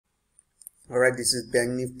Alright, this is Bank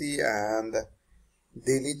Nifty and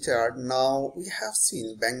daily chart. Now we have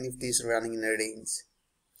seen Bank Nifty is running in a range.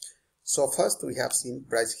 So first we have seen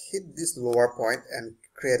price hit this lower point and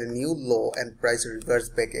create a new low and price reverse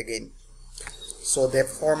back again. So they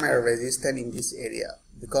form a resistance in this area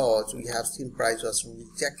because we have seen price was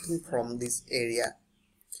rejecting from this area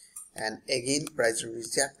and again price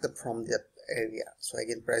rejected from that area. So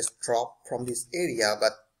again price dropped from this area,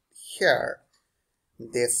 but here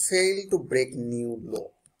they failed to break new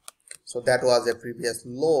low. So that was a previous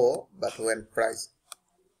low, but when price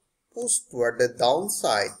pushed toward the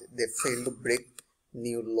downside, they failed to break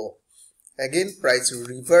new low. Again price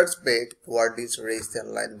reverts back toward this resistance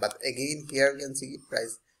line, but again here you can see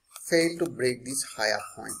price failed to break this higher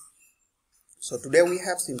point. So today we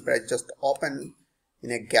have seen price just open in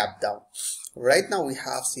a gap down. Right now we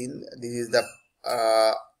have seen this is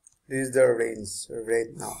the range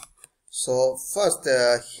right now. So first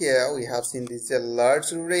here we have seen this is a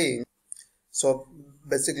large range. So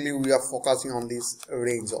basically we are focusing on this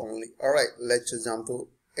range only. Alright, let's just jump to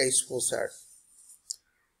H4 chart.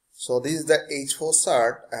 So this is the H4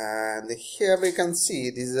 chart and here we can see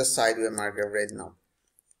this is a sideways market right now.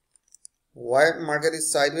 Why market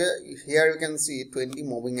is sideways? Here you can see 20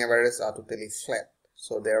 moving averages are totally flat.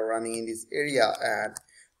 So they are running in this area and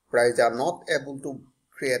price are not able to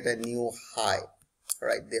create a new high.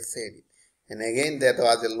 Right, they failed it, and again that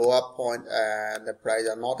was a lower point and the price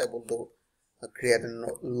are not able to create a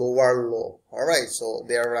lower low. All right, so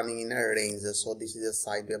they are running in a range. So this is a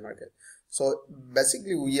sideways market. So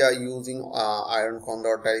basically we are using iron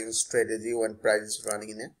condor trading strategy when price is running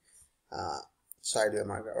in a sideways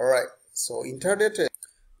market. All right, so intraday trade,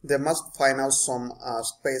 they must find out some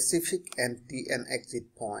specific entry and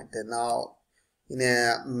exit point. And now in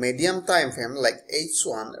a medium time frame like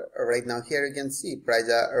H1, right now here you can see price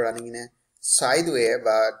are running in a sideways,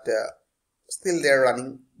 but still they are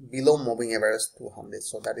running below moving average 200.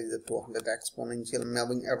 So that is the 200 exponential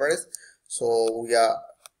moving average. So we are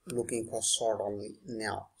looking for short only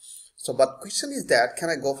now. So but question is that can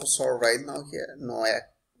I go for short right now here? No,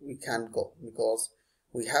 we can't go because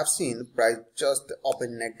we have seen price just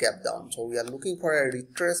open a gap down. So we are looking for a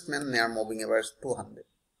retracement near moving average 200.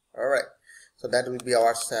 All right. So that will be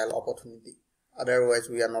our sell opportunity. Otherwise,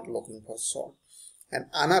 we are not looking for short. And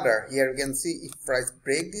another, here you can see if price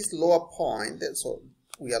break this lower point, so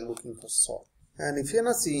we are looking for short. And if you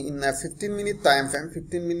not see in a 15-minute time frame,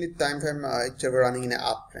 it's running in an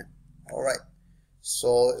uptrend. All right.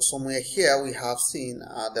 So somewhere here we have seen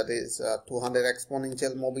that is 200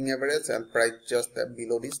 exponential moving average and price just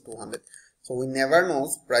below this 200. So we never know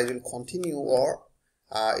price will continue or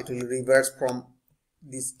it will reverse from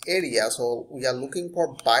this area. So we are looking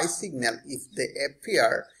for buy signal if they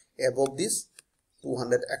appear above this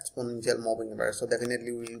 200 exponential moving average. So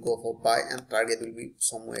definitely we will go for buy and target will be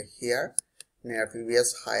somewhere here near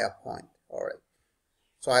previous higher point. All right,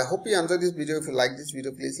 so I hope you enjoyed this video. If you like this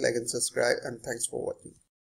video, please like and subscribe, and thanks for watching.